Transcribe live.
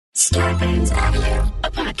Scarpins Avenue,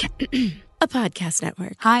 a podcast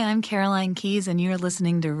network. Hi, I'm Caroline Keyes, and you're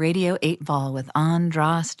listening to Radio 8 Ball with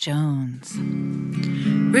Andras Jones.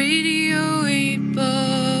 Radio 8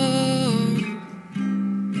 Ball,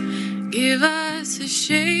 give us a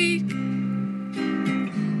shake.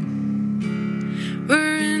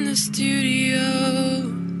 We're in the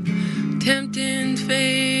studio, tempting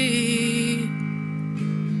fate.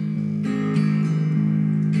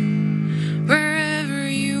 Wherever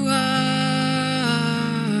you are,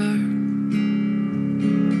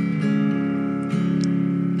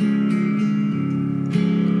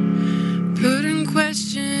 putting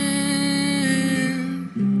questions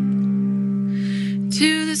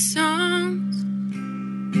to the songs,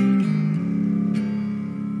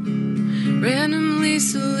 randomly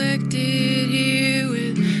selected here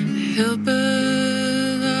with the help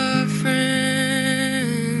of our friend.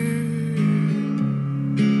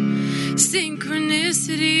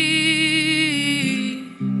 Synchronicity.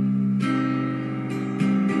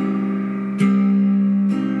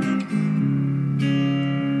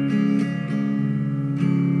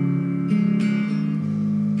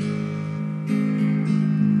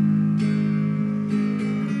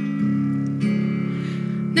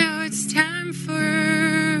 Now it's time for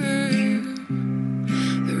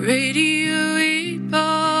the Radio 8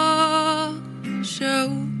 Ball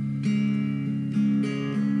Show.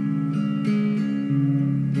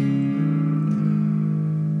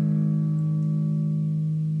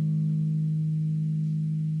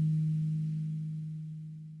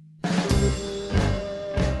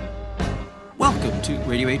 Welcome to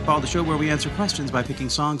Radio 8 Ball, the show where we answer questions by picking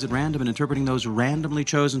songs at random and interpreting those randomly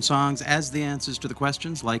chosen songs as the answers to the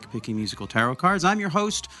questions, like picking musical tarot cards. I'm your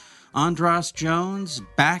host, Andras Jones,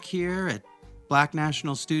 back here at Black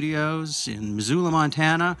National Studios in Missoula,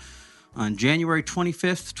 Montana, on January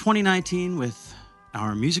 25th, 2019, with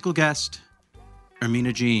our musical guest,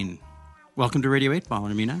 Ermina Jean. Welcome to Radio 8 Ball,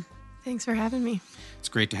 Ermina. Thanks for having me. It's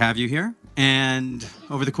great to have you here. And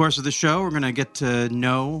over the course of the show, we're going to get to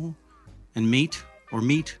know and meet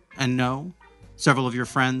and know several of your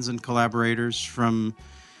friends and collaborators from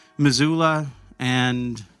Missoula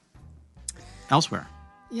and elsewhere.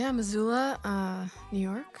 Yeah, Missoula, New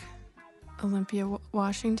York, Olympia,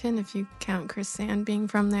 Washington, if you count Chris Sand being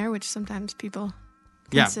from there, which sometimes people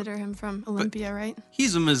consider him from Olympia, right?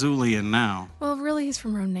 He's a Missoulian now. Well, really, he's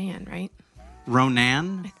from Ronan, right?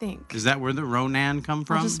 Ronan? I think. Is that where the Ronan come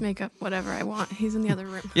from? I'll just make up whatever I want. He's in the other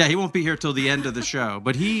room. Yeah, he won't be here till the end of the show,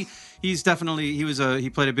 but he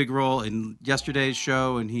played a big role in yesterday's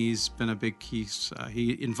show, and he's been a big he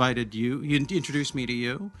invited you, he introduced me to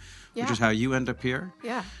you, which is how you end up here.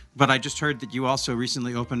 Yeah. But I just heard that you also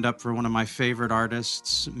recently opened up for one of my favorite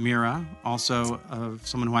artists, Mira, also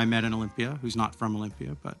someone who I met in Olympia, who's not from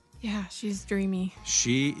Olympia, but Yeah, she's dreamy.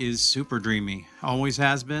 she is super dreamy. Always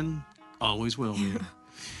has been, always will be.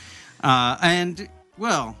 And,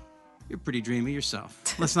 well, you're pretty dreamy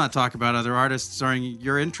yourself. Let's not talk about other artists during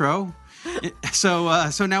your intro.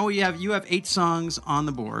 So now you have 8 songs on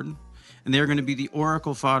the board, and they're going to be the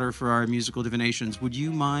oracle fodder for our musical divinations. Would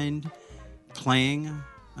you mind playing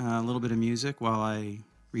a little bit of music while I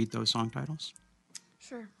read those song titles?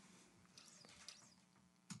 Sure.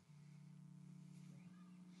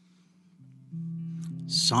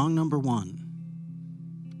 Song number 1,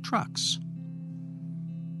 Trucks.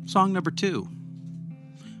 Song number 2,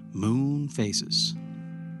 Moon Faces.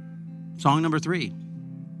 Song number 3,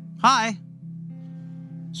 Hi.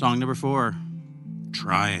 Song number 4,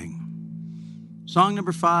 Trying. Song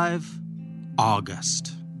number 5,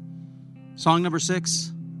 August. Song number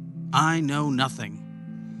 6, I Know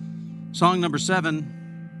Nothing. Song number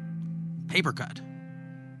 7, Paper Cut.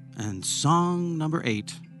 And song number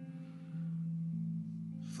 8,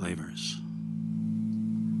 Flavors.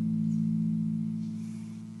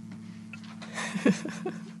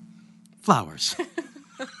 Flowers.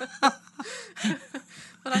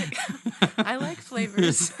 But I like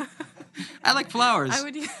flavors. I like flowers. I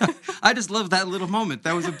would. I just love that little moment.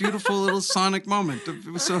 That was a beautiful little sonic moment. It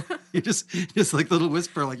was so you just like little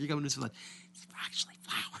whisper, like you're going to like, it's actually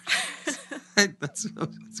flowers.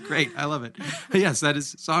 That's great. I love it. But yes, that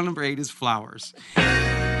is song number 8 is Flowers.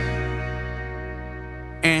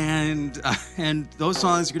 And those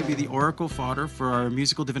songs are going to be the oracle fodder for our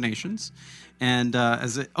musical divinations. And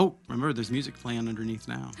remember, there's music playing underneath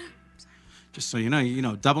now. Just so you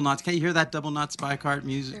know, double knots. Can you hear that double knots by cart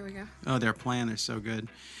music? There we go. Oh, they're playing. They're so good.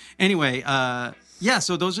 Anyway,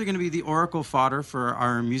 so those are going to be the oracle fodder for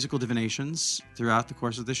our musical divinations throughout the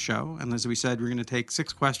course of this show. And as we said, we're going to take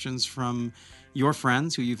 6 questions from your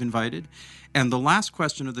friends who you've invited. And the last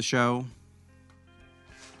question of the show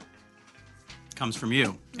comes from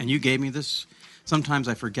you. And you gave me this. Sometimes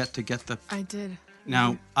I forget to get the... I did.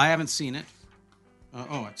 Now, I haven't seen it.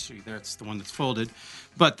 Actually, that's the one that's folded.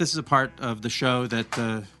 But this is a part of the show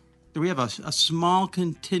that we have a small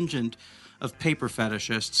contingent of paper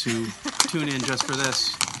fetishists who tune in just for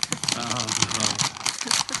this.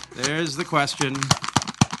 There's the question.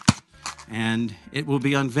 And it will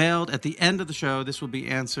be unveiled at the end of the show. This will be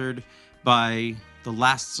answered by the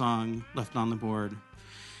last song left on the board.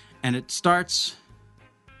 And it starts,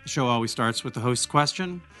 the show always starts with the host's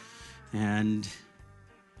question. And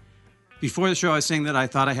before the show, I was saying that I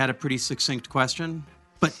thought I had a pretty succinct question.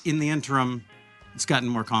 But in the interim, it's gotten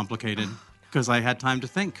more complicated because I had time to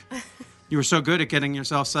think. You were so good at getting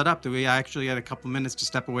yourself set up that we actually had a couple minutes to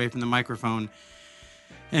step away from the microphone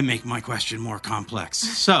and make my question more complex.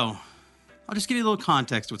 So I'll just give you a little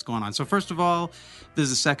context to what's going on. So first of all, this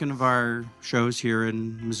is the second of our shows here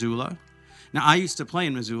in Missoula. Now, I used to play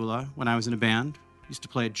in Missoula when I was in a band. I used to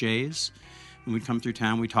play at Jay's. When we'd come through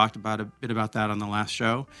town, we talked about a bit about that on the last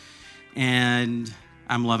show. And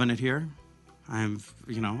I'm loving it here. Some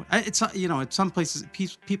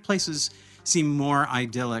places seem more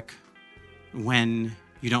idyllic when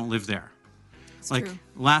you don't live there. It's like true.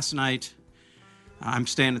 Last night, I'm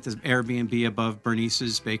staying at this Airbnb above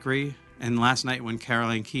Bernice's Bakery. And last night when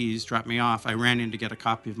Caroline Keyes dropped me off, I ran in to get a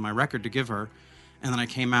copy of my record to give her. And then I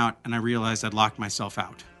came out and I realized I'd locked myself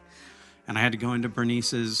out. And I had to go into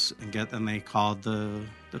Bernice's and they called the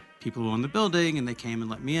people who own the building and they came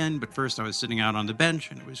and let me in. But first I was sitting out on the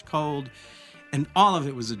bench and it was cold. And all of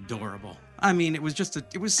it was adorable. I mean, it was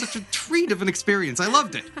such a treat of an experience. I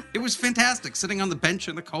loved it. It was fantastic. Sitting on the bench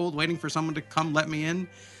in the cold, waiting for someone to come let me in.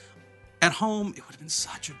 At home, it would have been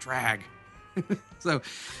such a drag. So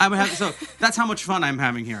that's how much fun I'm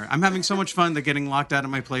having here. I'm having so much fun that getting locked out of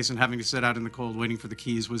my place and having to sit out in the cold waiting for the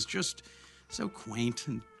keys was just so quaint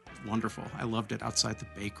and wonderful. I loved it outside the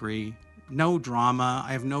bakery. No drama.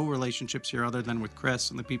 I have no relationships here other than with Chris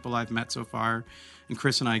and the people I've met so far. And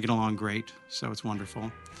Chris and I get along great, so it's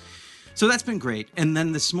wonderful. So that's been great. And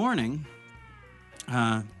then this morning,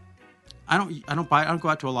 I don't go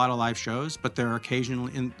out to a lot of live shows, but there are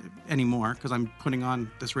occasionally anymore because I'm putting on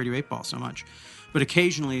this Radio 8 Ball so much. But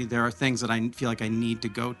occasionally there are things that I feel like I need to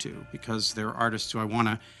go to because there are artists who I want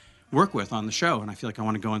to work with on the show, and I feel like I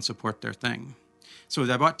want to go and support their thing. So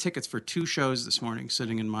I bought tickets for 2 shows this morning,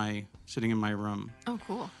 sitting in my room. Oh,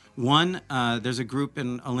 cool. One, there's a group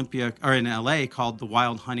in LA called the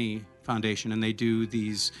Wild Honey Foundation, and they do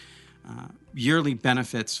these yearly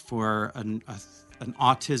benefits for an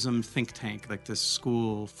autism think tank, like this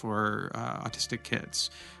school for autistic kids.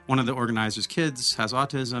 One of the organizers' kids has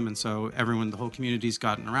autism, and so the whole community's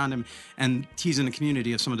gotten around him. And he's in a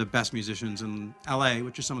community of some of the best musicians in LA,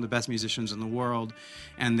 which are some of the best musicians in the world.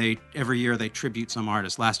 And every year they tribute some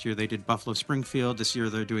artist. Last year they did Buffalo Springfield. This year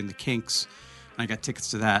they're doing the Kinks. And I got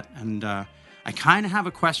tickets to that. And I kind of have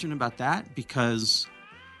a question about that because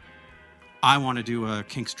I want to do a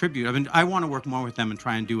Kinks tribute. I want to work more with them and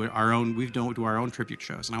try and do our own. We don't do our own tribute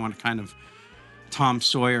shows, and I want to kind of Tom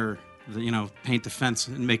Sawyer, paint the fence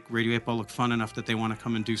and make Radio 8 Ball look fun enough that they want to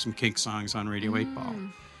come and do some Kinks songs on Radio 8 Ball.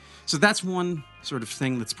 So that's one sort of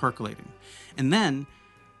thing that's percolating. And then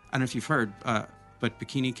I don't know if you've heard, but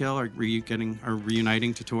Bikini Kill are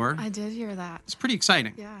reuniting to tour. I did hear that. It's pretty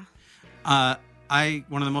exciting. Yeah.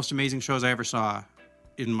 One of the most amazing shows I ever saw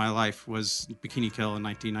in my life was Bikini Kill in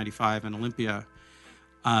 1995 in Olympia.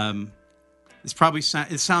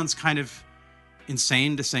 It sounds kind of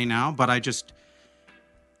insane to say now, but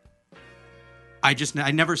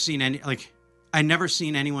I never seen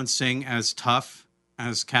anyone sing as tough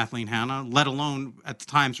as Kathleen Hanna, let alone at the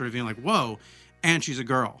time sort of being like, whoa, and she's a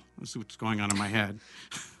girl. That's what's going on in my head.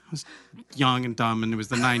 I was young and dumb, and it was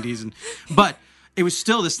the 90s, but it was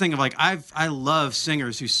still this thing of like, I love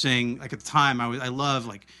singers who sing, like at the time I love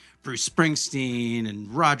like Bruce Springsteen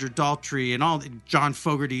and Roger Daltrey and John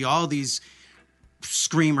Fogerty, all these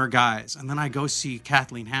screamer guys. And then I go see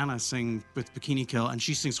Kathleen Hanna sing with Bikini Kill, and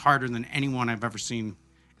she sings harder than anyone I've ever seen,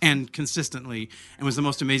 and consistently. It was the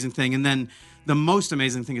most amazing thing. And then the most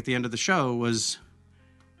amazing thing at the end of the show was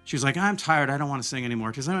she was like, I'm tired. I don't want to sing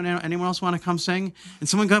anymore. Does anyone else want to come sing? And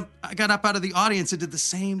someone got up out of the audience and did the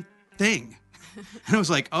same thing. And I was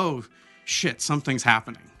like, oh, shit, something's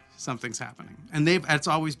happening. Something's happening. And it's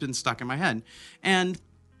always been stuck in my head. And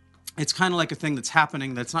it's kind of like a thing that's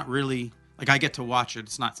happening that's not really, like I get to watch it.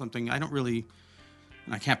 It's not something I don't really,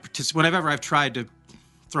 and I can't participate. Whenever I've tried to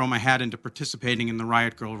throw my hat into participating in the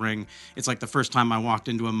Riot Girl ring, it's like the first time I walked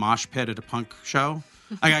into a mosh pit at a punk show.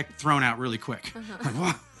 I got thrown out really quick. Like,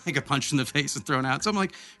 whoa. I get punched in the face and thrown out. So I'm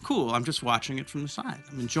like, cool, I'm just watching it from the side.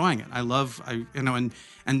 I'm enjoying it.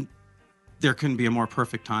 And there couldn't be a more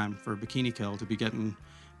perfect time for Bikini Kill to be getting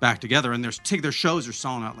back together. And their shows are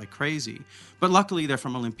selling out like crazy. But luckily, they're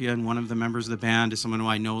from Olympia, and one of the members of the band is someone who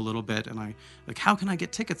I know a little bit. And I like, how can I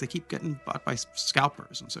get tickets? They keep getting bought by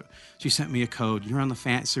scalpers. And so she sent me a code. You're on the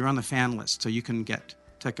fan list, so you can get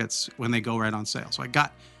tickets when they go right on sale. So I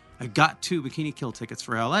got 2 Bikini Kill tickets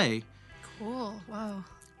for LA. Cool. Wow.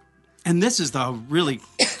 And this is the really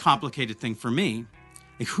complicated thing for me.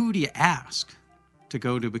 Like, who do you ask to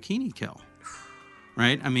go to Bikini Kill?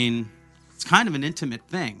 Right? I mean, it's kind of an intimate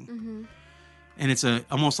thing. Mm-hmm. And it's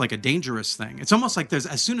almost like a dangerous thing. It's almost like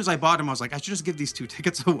as soon as I bought them, I was like, I should just give these 2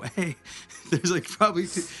 tickets away. There's like probably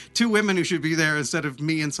 2 women who should be there instead of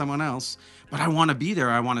me and someone else. But I want to be there.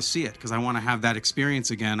 I want to see it because I want to have that experience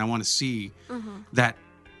again. I want to see that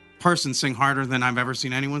person sing harder than I've ever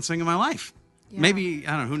seen anyone sing in my life. Yeah. Maybe,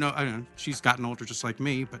 I don't know, who knows? I don't know. She's gotten older just like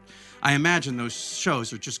me, but I imagine those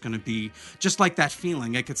shows are just going to be just like that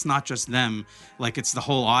feeling. Like it's not just them, like it's the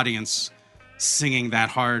whole audience singing that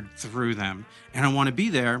hard through them. And I want to be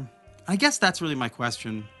there. I guess that's really my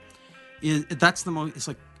question. That's the most, it's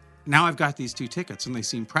like, now I've got these 2 tickets and they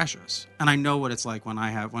seem precious. And I know what it's like when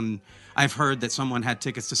I've heard that someone had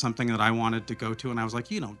tickets to something that I wanted to go to. And I was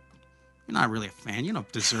like, you're not really a fan. You don't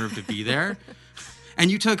deserve to be there. And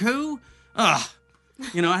you took who? Ugh.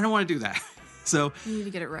 I don't want to do that. So you need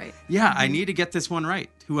to get it right. Yeah, I need to get this one right.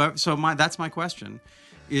 That's my question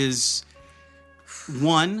is,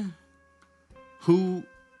 one, who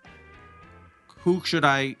should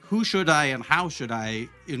I and how should I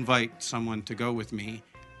invite someone to go with me?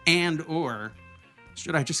 And or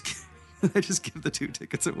should I just give the 2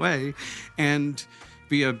 tickets away and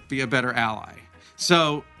be a better ally?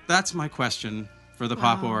 So that's my question for the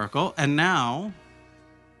Pop Oracle. And now,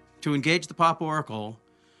 to engage the Pop Oracle,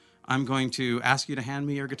 I'm going to ask you to hand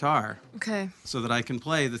me your guitar. Okay. So that I can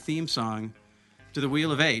play the theme song to the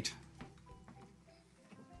Wheel of 8.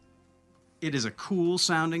 It is a cool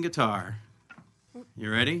sounding guitar.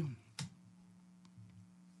 You ready?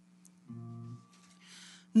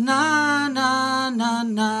 Na na na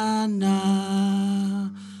na na,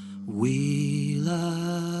 Wheel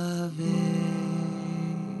of 8.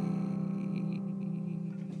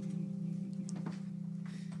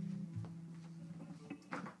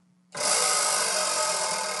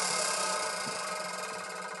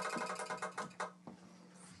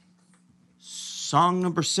 Song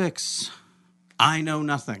number 6, I Know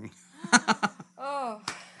Nothing. Oh.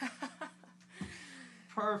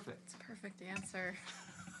 Perfect. Perfect answer.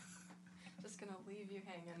 Just gonna leave you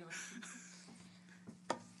hanging with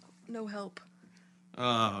no help.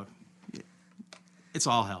 It's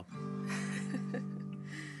all help.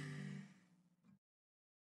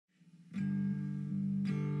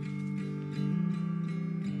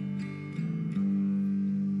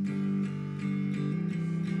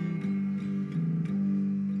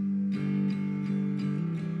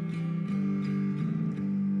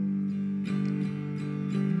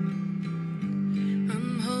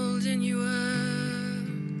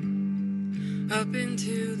 Up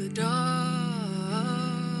into the dark,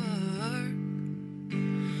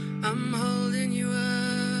 I'm holding you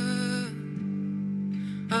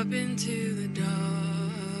up into the dark.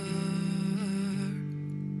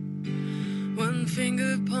 One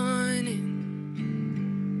finger pointing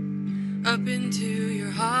up into your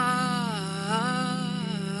heart.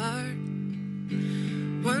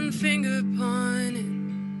 One finger pointing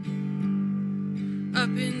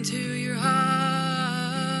up into your heart.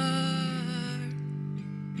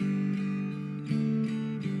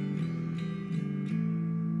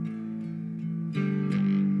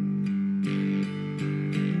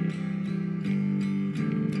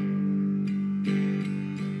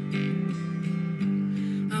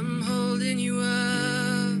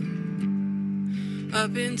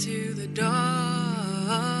 Up into the dark,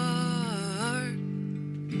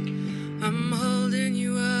 I'm holding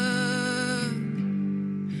you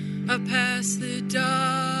up past the dark.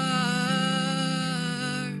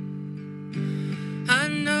 I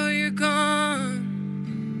know you're gone,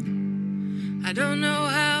 I don't know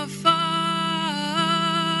how far.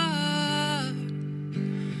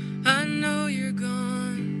 I know you're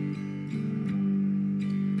gone,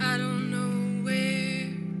 I don't know where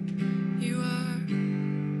you are.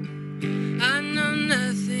 I know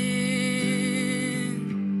nothing.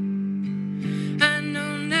 I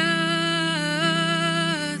know nothing.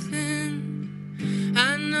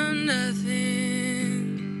 I know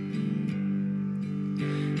nothing.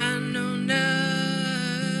 I know nothing.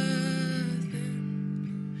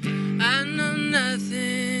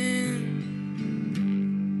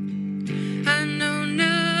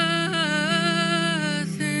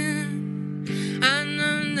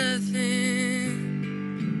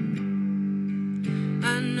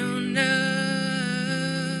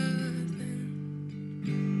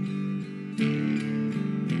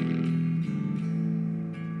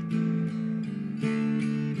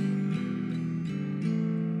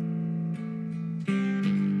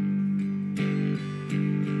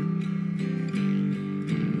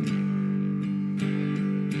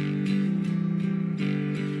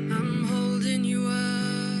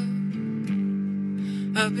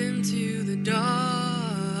 into the dark.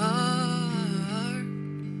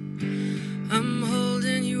 I'm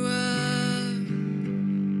holding you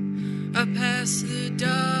up past the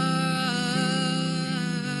dark.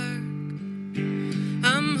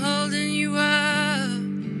 I'm holding you up.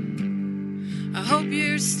 I hope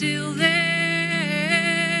you're still there.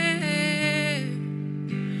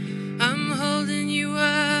 I'm holding you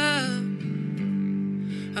up.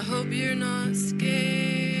 I hope you're not scared.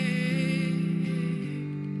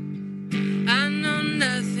 I know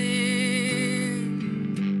nothing.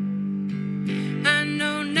 I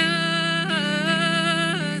know nothing.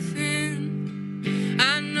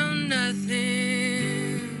 I know nothing.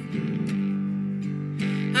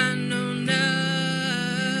 I know nothing.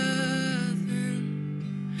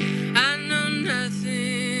 I know nothing.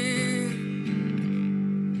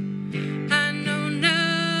 I know nothing.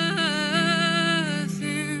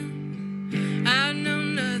 I know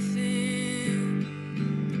nothing.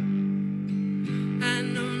 I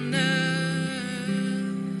know nothing.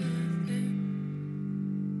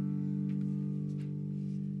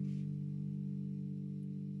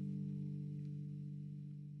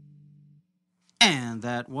 And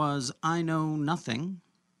that was I Know Nothing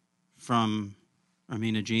from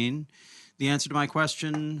Amina Jean. The answer to my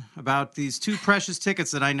question about these two precious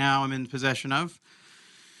tickets that I now am in possession of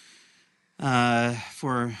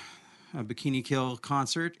for a Bikini Kill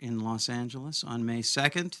concert in Los Angeles on May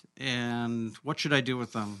 2nd. And what should I do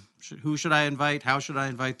with them? Who should I invite? How should I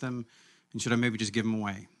invite them? And should I maybe just give them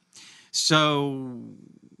away? So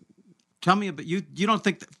tell me about, you don't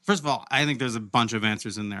think, first of all, I think there's a bunch of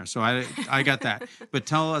answers in there. So I got that. But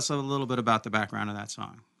tell us a little bit about the background of that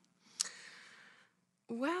song.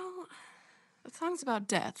 Well, the song's about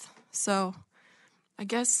death. So I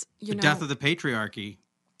guess, The death of the patriarchy.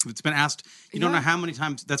 It's been asked, you don't know how many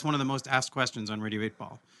times, that's one of the most asked questions on Radio 8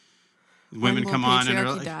 Ball. Women come on and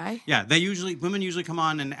are like, die? yeah, women usually come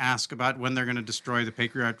on and ask about when they're going to destroy the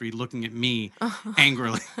patriarchy, looking at me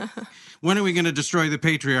angrily. When are we going to destroy the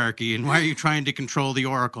patriarchy? And why are you trying to control the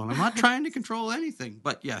oracle? And I'm not trying to control anything,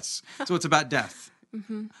 but yes. So it's about death.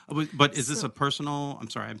 Mm-hmm. But is this a personal, I'm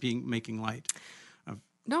sorry, I'm making light.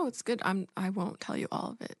 No, it's good. I won't tell you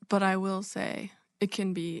all of it, but I will say it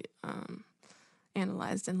can be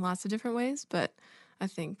analyzed in lots of different ways, but I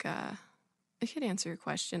think it could answer your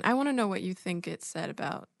question. I want to know what you think it said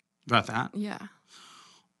about that. Yeah.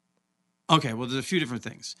 Okay, well, there's a few different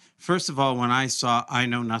things. First of all, when I saw I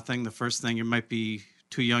Know Nothing, the first thing, you might be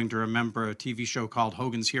too young to remember a TV show called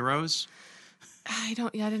Hogan's Heroes. I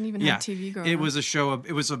didn't even have TV growing up. It was a show,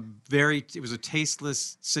 it was a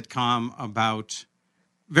tasteless sitcom about,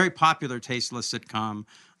 very popular tasteless sitcom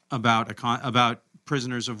about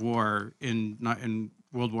prisoners of war in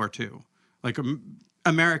World War II. Like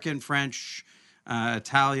American, French,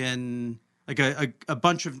 Italian, like a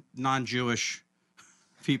bunch of non-Jewish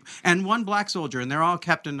people, and one black soldier, and they're all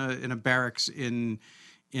kept in a barracks in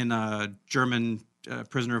a German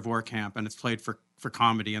prisoner of war camp, and it's played for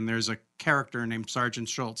comedy. And there's a character named Sergeant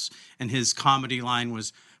Schultz, and his comedy line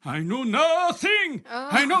was, "I know nothing,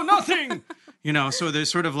 I know nothing." You know, so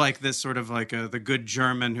there's sort of like this, sort of like the good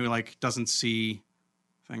German who like doesn't see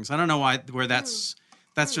things. I don't know where that's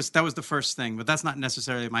just, that was the first thing, but that's not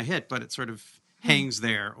necessarily my hit, but it sort of hangs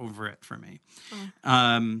there over it for me.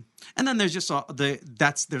 And then there's just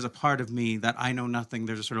there's a part of me that I know nothing.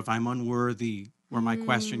 There's a sort of, I'm unworthy, where my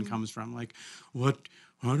question comes from. Like,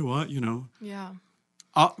 how do I, Yeah.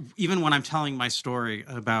 Even when I'm telling my story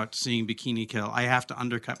about seeing Bikini Kill, I have to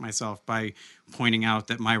undercut myself by pointing out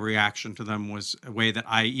that my reaction to them was a way that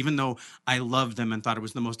even though I loved them and thought it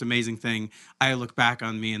was the most amazing thing, I look back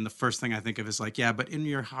on me and the first thing I think of is like, yeah, but in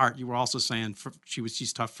your heart, you were also saying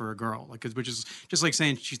she's tough for a girl, like, which is just like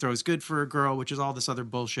saying she throws good for a girl, which is all this other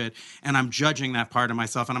bullshit. And I'm judging that part of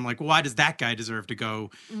myself, and I'm like, well, why does that guy deserve to go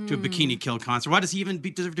to a Bikini Kill concert? Why does he even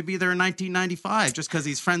deserve to be there in 1995 just because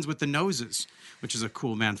he's friends with the Noses, which is a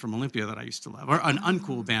cool band from Olympia that I used to love, or an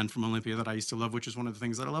uncool band from Olympia that I used to love, which is one of the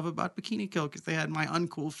things that I love about Bikini Kill, because they had my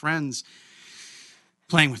uncool friends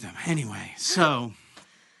playing with them. Anyway, so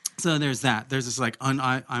there's that. There's this like,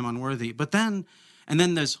 I'm unworthy. But then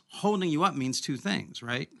there's holding you up means two things,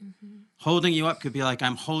 right? Mm-hmm. Holding you up could be like,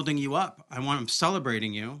 I'm holding you up. I'm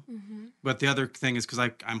celebrating you. Mm-hmm. But the other thing is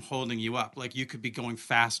because I'm holding you up. Like, you could be going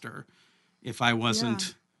faster if I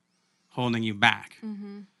wasn't holding you back.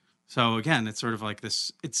 Mm-hmm. So again, it's sort of like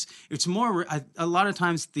this. It's more a lot of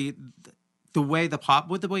times the way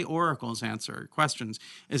the way oracles answer questions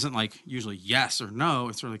isn't like usually yes or no.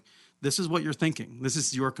 It's sort of like, this is what you're thinking. This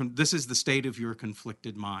is the state of your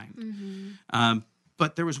conflicted mind. Mm-hmm.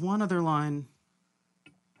 But there was one other line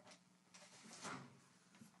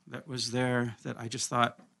that was there that I just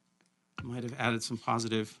thought might have added some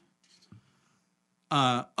positive.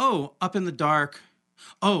 Up in the dark.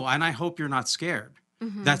 Oh, and I hope you're not scared.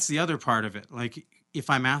 That's the other part of it. Like, if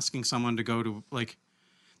I'm asking someone to go to, like,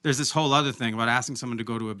 there's this whole other thing about asking someone to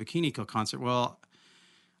go to a Bikini Kill concert. Well,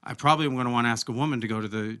 I probably am going to want to ask a woman to go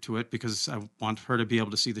to it because I want her to be able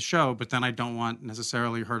to see the show, but then I don't want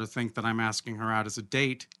necessarily her to think that I'm asking her out as a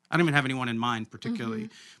date. I don't even have anyone in mind particularly,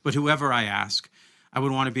 but whoever I ask, I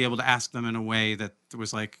would want to be able to ask them in a way that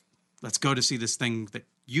was like, let's go to see this thing that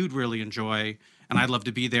you'd really enjoy, and I'd love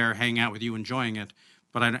to be there, hang out with you, enjoying it.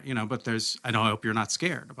 But I hope you're not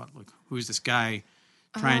scared about, like, who's this guy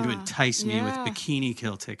trying to entice me with Bikini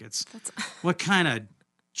Kill tickets? What kind of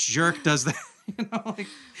jerk does that? Like,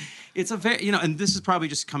 it's a very, and this is probably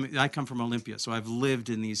just I come from Olympia, so I've lived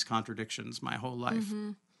in these contradictions my whole life.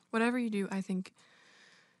 Whatever you do, I think,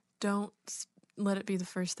 don't let it be the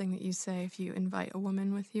first thing that you say if you invite a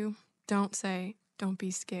woman with you. Don't say, don't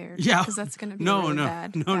be scared. Yeah. Because that's going to be a really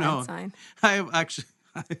bad sign. I actually...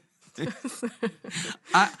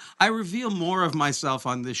 I reveal more of myself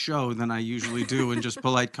on this show than I usually do in just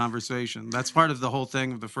polite conversation. That's part of the whole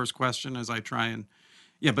thing of the first question, as I try and...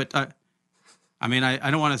 Yeah, but... I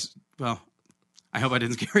don't want to... Well, I hope I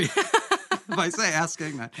didn't scare you if I say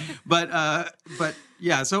asking that. But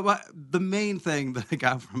yeah, so the main thing that I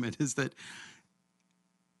got from it is that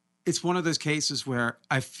it's one of those cases where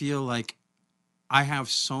I feel like I have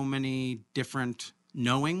so many different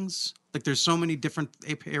knowings. Like, there's so many different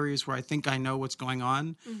areas where I think I know what's going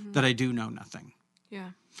on that I do know nothing. Yeah.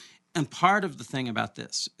 And part of the thing about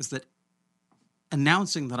this is that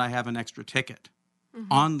announcing that I have an extra ticket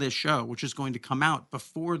on this show, which is going to come out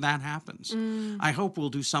before that happens, I hope will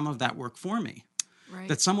do some of that work for me. Right.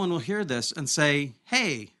 That someone will hear this and say,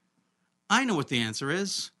 hey, I know what the answer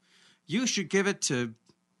is. You should give it to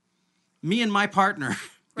me and my partner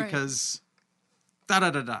because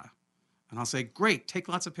da-da-da-da. And I'll say, great, take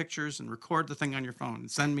lots of pictures and record the thing on your phone and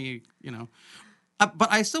send me, but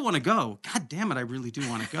I still want to go. God damn it, I really do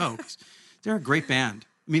want to go. They're a great band.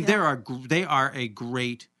 I mean, they are a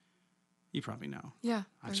great... You probably know. Yeah.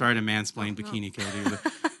 I'm sorry to mansplain Bikini Kill to you,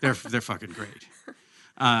 but they're fucking great.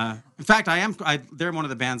 In fact, they're one of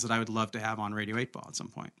the bands that I would love to have on Radio 8 Ball at some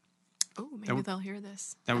point. Oh, maybe they'll hear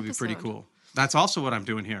this. That would be pretty cool. That's also what I'm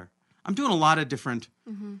doing here. I'm doing a lot of different.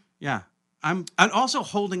 Yeah. I'm also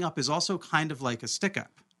holding up is also kind of like a stick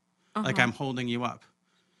up. Like I'm holding you up,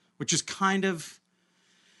 which is kind of.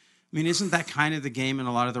 I mean, isn't that kind of the game in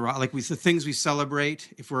a lot of the things we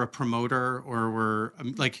celebrate if we're a promoter or we're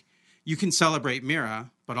like. You can celebrate Mira,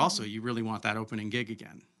 but also you really want that opening gig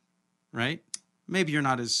again, right? Maybe you're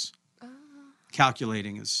not as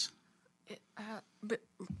calculating as...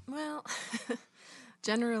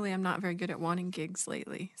 Generally, I'm not very good at wanting gigs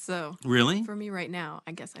lately. So really, for me right now,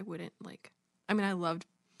 I guess I wouldn't I loved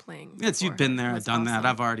playing. You've been there, done that.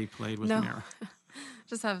 I've already played with Mira.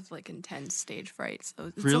 Just have intense stage fright,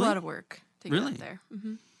 so it's a lot of work to get up there.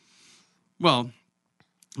 Well,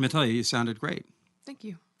 I'm gonna tell you, you sounded great. Thank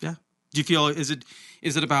you. Yeah. Do you feel is it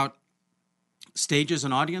about stages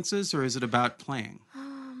and audiences, or is it about playing?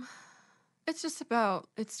 It's just about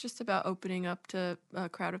opening up to a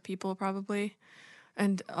crowd of people, probably,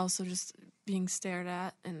 and also just being stared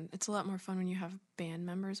at. And it's a lot more fun when you have band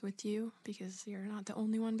members with you because you're not the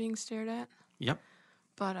only one being stared at. Yep.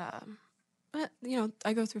 But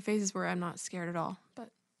I go through phases where I'm not scared at all. But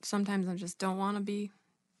sometimes I just don't want to be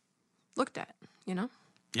looked at.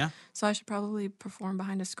 Yeah. So I should probably perform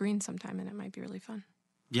behind a screen sometime, and it might be really fun.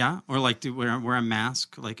 Yeah, or like wear a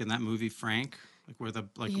mask, like in that movie Frank, like wear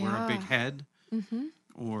a big head,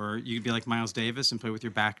 or you'd be like Miles Davis and play with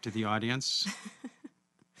your back to the audience.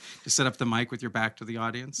 Just set up the mic with your back to the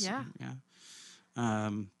audience. Yeah.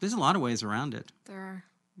 There's a lot of ways around it. There are.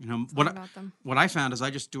 What I found is I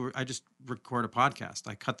just record a podcast.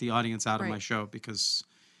 I cut the audience out of my show because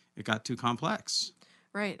it got too complex.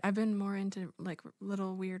 Right. I've been more into like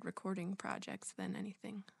little weird recording projects than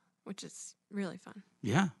anything, which is really fun.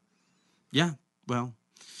 Yeah. Yeah. Well,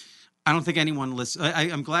 I don't think anyone listens.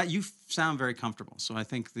 I'm glad you sound very comfortable. So I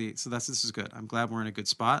think this is good. I'm glad we're in a good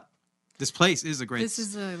spot. This place is a great. This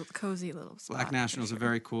is a cozy little spot. Black National is a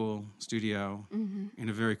very cool studio in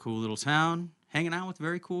a very cool little town, hanging out with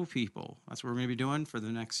very cool people. That's what we're going to be doing for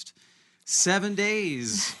the next 7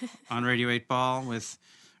 days on Radio 8 Ball with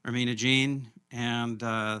Ermina Jean. And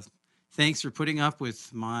thanks for putting up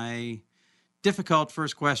with my difficult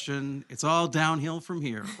first question. It's all downhill from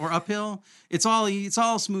here, or uphill. It's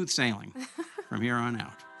all smooth sailing from here on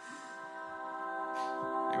out.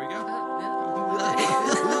 There we go.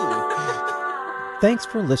 Thanks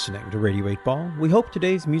for listening to Radio 8 Ball. We hope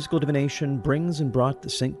today's musical divination brings and brought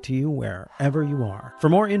the sync to you wherever you are. For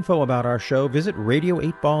more info about our show, visit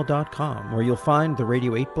radio8ball.com, where you'll find the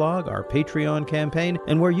Radio 8 blog, our Patreon campaign,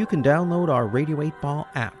 and where you can download our Radio 8 Ball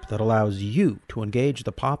app that allows you to engage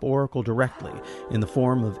the Pop Oracle directly in the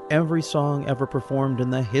form of every song ever performed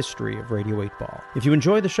in the history of Radio 8 Ball. If you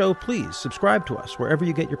enjoy the show, please subscribe to us wherever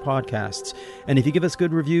you get your podcasts. And if you give us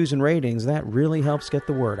good reviews and ratings, that really helps get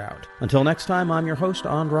the word out. Until next time, I'm your host,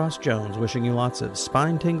 Andras Jones, wishing you lots of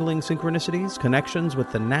spine-tingling synchronicities, connections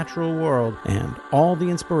with the natural world, and all the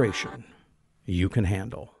inspiration you can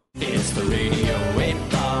handle. It's the Radio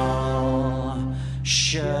 8 Ball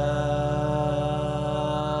Show.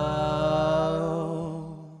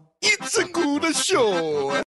 It's a good show.